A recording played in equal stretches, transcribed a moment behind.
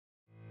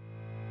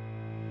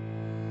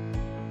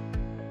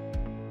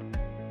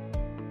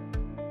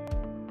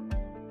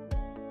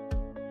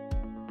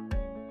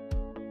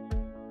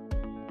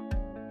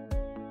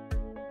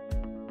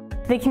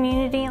The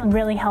community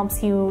really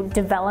helps you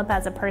develop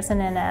as a person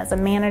and as a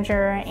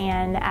manager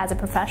and as a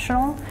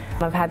professional.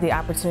 I've had the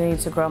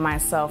opportunity to grow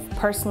myself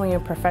personally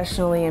and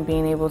professionally, and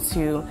being able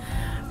to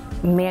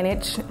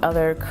manage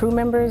other crew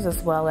members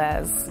as well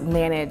as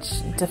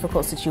manage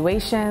difficult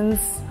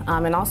situations,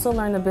 and also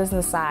learn the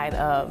business side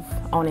of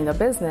owning a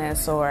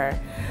business or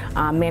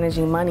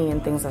managing money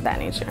and things of that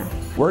nature.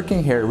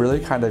 Working here really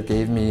kind of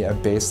gave me a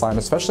baseline,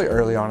 especially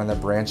early on in the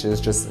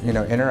branches, just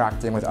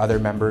interacting with other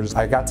members.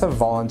 I got to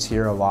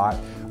volunteer a lot,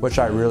 which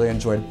I really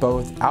enjoyed,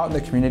 both out in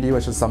the community,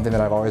 which is something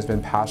that I've always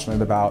been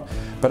passionate about,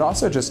 but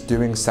also just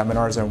doing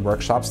seminars and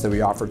workshops that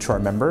we offer to our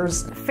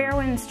members.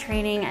 FAIRWINDS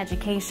training,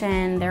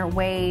 education, their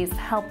ways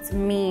helped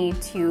me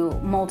to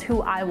mold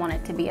who I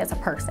wanted to be as a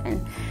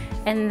person.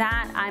 And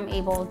that I'm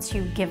able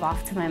to give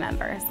off to my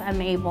members.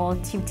 I'm able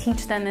to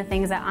teach them the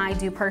things that I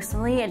do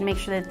personally and make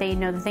sure that they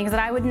know the things that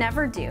I would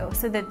never do,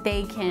 so that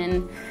they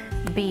can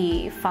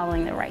be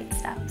following the right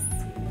steps.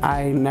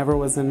 I never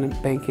was in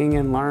banking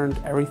and learned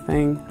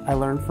everything I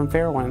learned from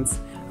FAIRWINDS.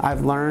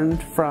 I've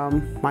learned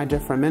from my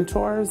different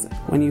mentors.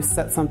 When you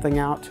set something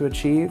out to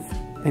achieve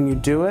and you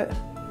do it,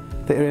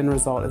 the end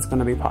result is going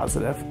to be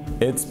positive.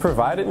 It's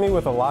provided me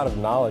with a lot of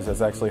knowledge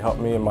that's actually helped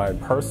me in my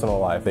personal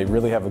life. They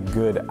really have a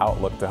good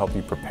outlook to help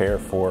you prepare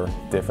for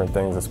different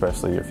things,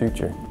 especially your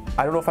future.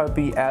 I don't know if I'd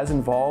be as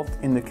involved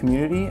in the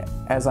community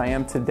as I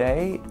am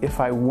today if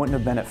I wouldn't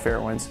have been at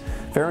FAIRWINDS.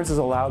 FAIRWINDS has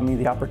allowed me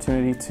the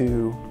opportunity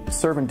to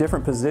serve in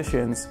different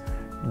positions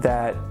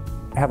that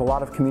have a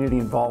lot of community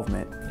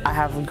involvement. I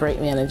have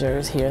great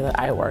managers here that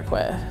I work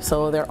with,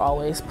 so they're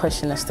always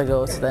pushing us to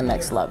go to the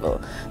next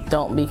level.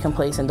 Don't be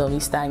complacent, don't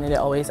be stagnant.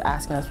 They're always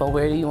asking us, well,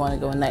 where do you want to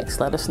go next?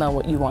 Let us know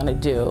what you want to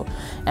do,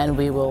 and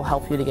we will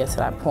help you to get to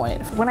that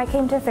point. When I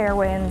came to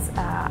FAIRWINDS,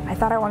 I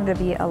thought I wanted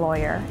to be a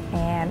lawyer,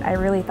 and I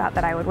really thought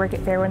that I would work at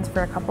FAIRWINDS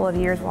for a couple of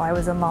years while I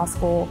was in law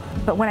school.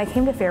 But when I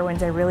came to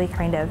FAIRWINDS, I really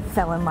kind of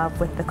fell in love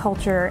with the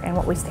culture and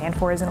what we stand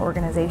for as an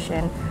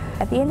organization.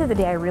 At the end of the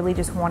day, I really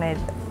just wanted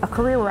a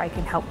career where I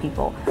can help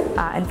people,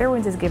 and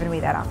FAIRWINDS has given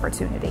me that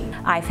opportunity.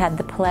 I've had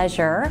the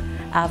pleasure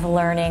of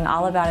learning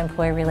all about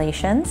employee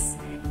relations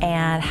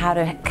and how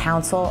to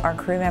counsel our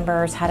crew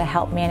members, how to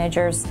help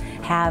managers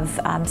have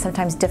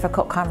sometimes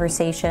difficult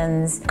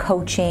conversations,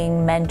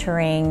 coaching,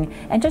 mentoring,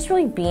 and just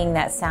really being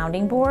that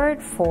sounding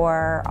board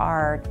for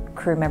our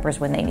crew members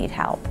when they need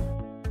help.